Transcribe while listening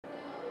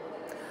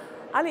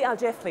Ali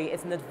Aljefri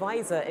is an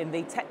advisor in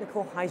the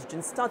Technical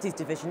Hydrogen Studies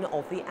division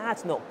of the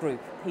ADNOC Group.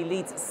 He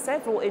leads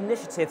several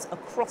initiatives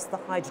across the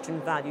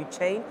hydrogen value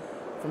chain,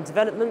 from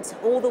development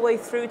all the way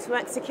through to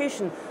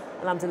execution.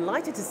 And I'm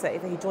delighted to say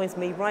that he joins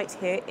me right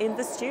here in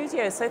the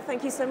studio. So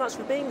thank you so much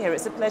for being here.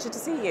 It's a pleasure to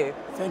see you.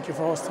 Thank you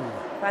for hosting me.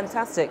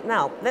 Fantastic.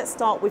 Now, let's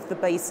start with the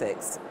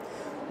basics.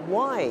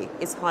 Why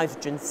is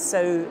hydrogen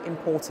so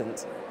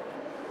important?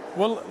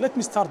 Well, let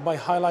me start by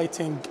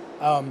highlighting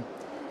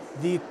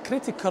the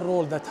critical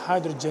role that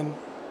hydrogen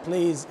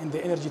plays in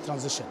the energy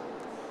transition.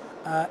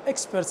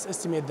 Experts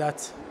estimate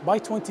that by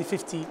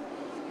 2050,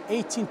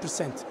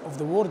 18% of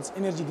the world's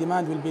energy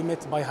demand will be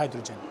met by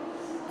hydrogen.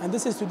 And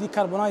this is to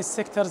decarbonize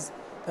sectors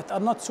that are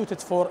not suited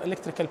for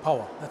electrical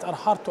power, that are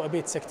hard to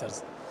abate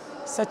sectors,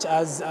 such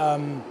as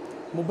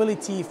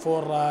mobility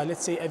for,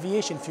 let's say,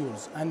 aviation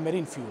fuels and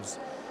marine fuels.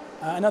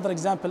 Another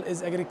example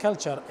is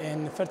agriculture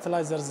and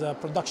fertilizers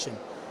production.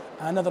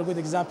 Another good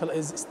example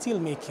is steel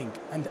making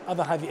and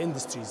other heavy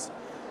industries.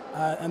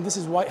 And this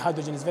is why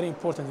hydrogen is very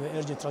important in the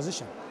energy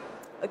transition.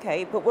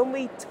 Okay, but when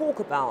we talk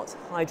about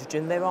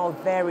hydrogen, there are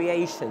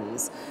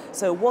variations.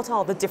 So what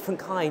are the different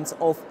kinds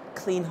of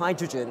clean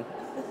hydrogen?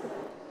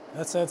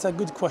 That's a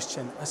good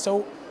question.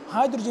 So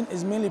hydrogen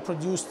is mainly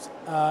produced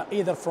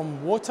either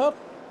from water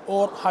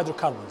or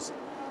hydrocarbons.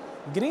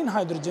 Green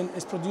hydrogen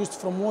is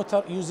produced from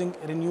water using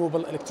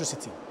renewable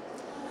electricity.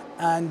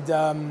 And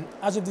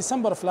as of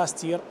December of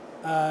last year,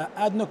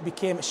 ADNOC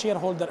became a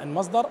shareholder in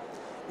Masdar,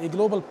 a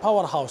global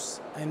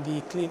powerhouse in the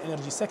clean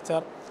energy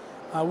sector,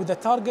 with a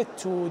target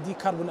to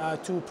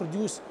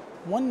produce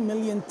 1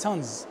 million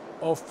tons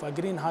of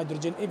green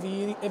hydrogen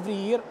every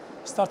year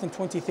starting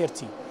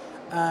 2030.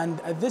 And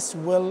this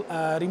will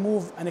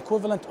remove an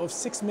equivalent of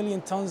 6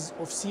 million tons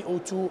of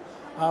CO2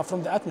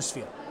 from the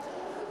atmosphere.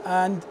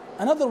 And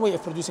another way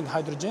of producing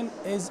hydrogen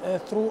is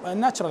through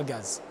natural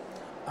gas,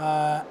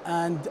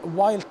 and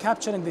while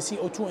capturing the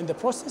CO2 in the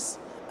process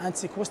and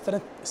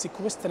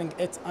sequestering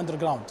it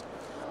underground.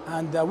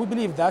 And we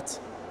believe that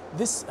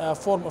this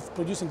form of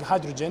producing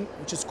hydrogen,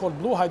 which is called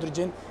blue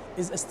hydrogen,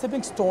 is a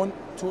stepping stone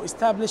to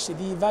establish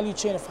the value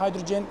chain of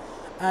hydrogen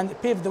and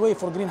pave the way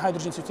for green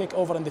hydrogen to take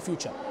over in the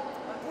future.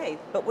 Okay,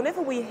 but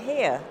whenever we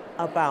hear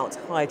about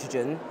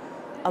hydrogen,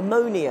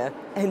 ammonia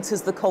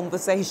enters the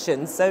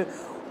conversation. So,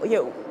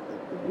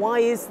 why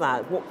is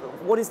that?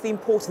 What is the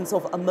importance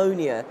of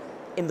ammonia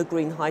in the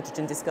green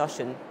hydrogen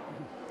discussion?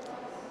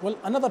 Well,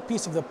 another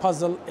piece of the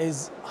puzzle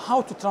is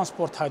how to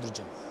transport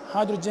hydrogen.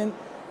 Hydrogen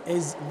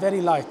is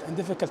very light and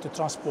difficult to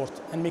transport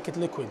and make it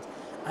liquid.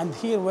 And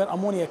here where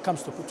ammonia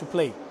comes to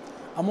play.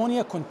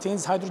 Ammonia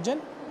contains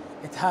hydrogen.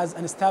 It has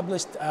an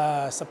established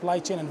supply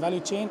chain and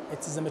value chain. It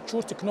is a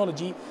mature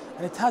technology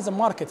and it has a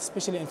market,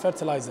 especially in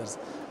fertilizers.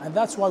 And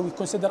that's why we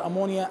consider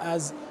ammonia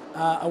as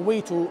a way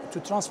to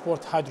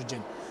transport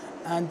hydrogen.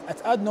 And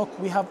at ADNOC,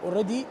 we have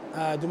already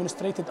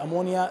demonstrated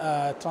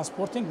ammonia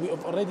transporting. We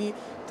have already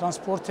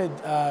transported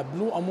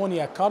blue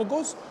ammonia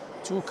cargoes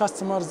to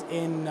customers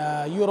in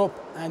Europe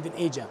and in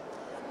Asia.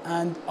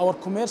 And our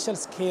commercial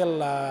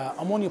scale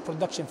ammonia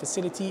production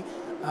facility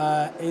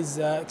is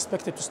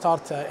expected to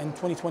start in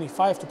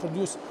 2025 to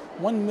produce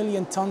 1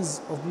 million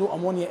tons of blue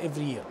ammonia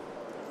every year.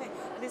 Okay.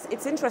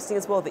 It's interesting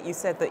as well that you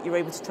said that you're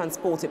able to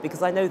transport it,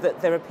 because I know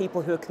that there are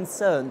people who are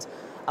concerned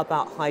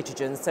about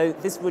hydrogen. So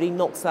this really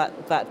knocks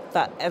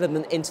that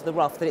element into the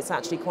rough, that it's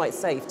actually quite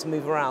safe to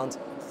move around.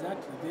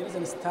 Exactly. There is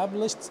an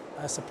established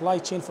supply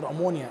chain for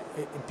ammonia.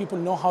 People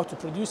know how to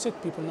produce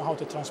it, people know how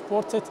to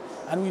transport it,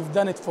 and we've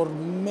done it for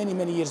many,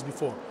 many years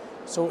before.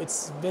 So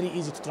it's very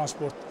easy to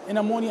transport in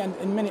ammonia and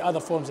in many other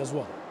forms as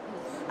well.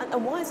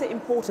 And why is it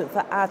important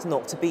for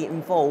ADNOC to be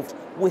involved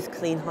with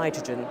clean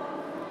hydrogen?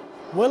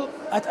 Well,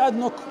 at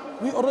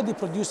ADNOC, we already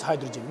produce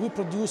hydrogen. We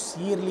produce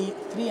yearly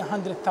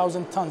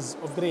 300,000 tons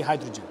of grey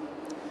hydrogen.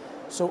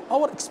 So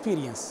our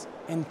experience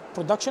in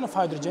production of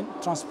hydrogen,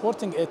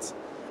 transporting it,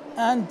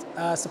 and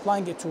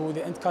supplying it to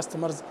the end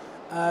customers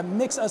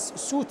makes us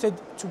suited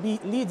to be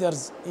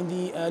leaders in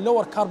the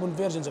lower carbon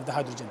versions of the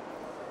hydrogen.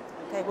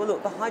 Okay, well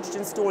look, the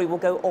hydrogen story will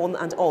go on,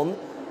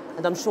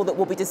 and I'm sure that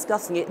we'll be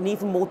discussing it in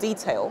even more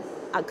detail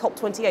at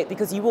COP28,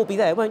 because you will be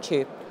there, won't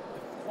you?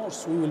 Of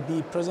course, we will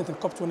be present in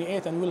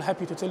COP28, and we're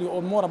happy to tell you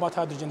all more about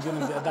hydrogen during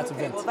that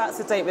event. Well, that's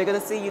the date. We're going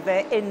to see you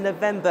there in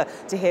November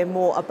to hear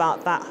more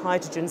about that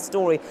hydrogen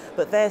story.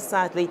 But there,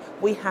 sadly,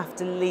 we have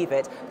to leave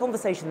it.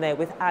 Conversation there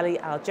with Ali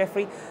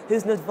Aljefri,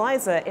 who's an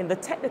advisor in the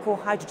Technical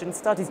Hydrogen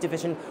Studies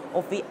division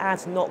of the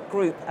ADNOC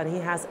Group, and he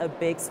has a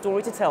big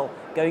story to tell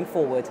going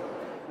forward.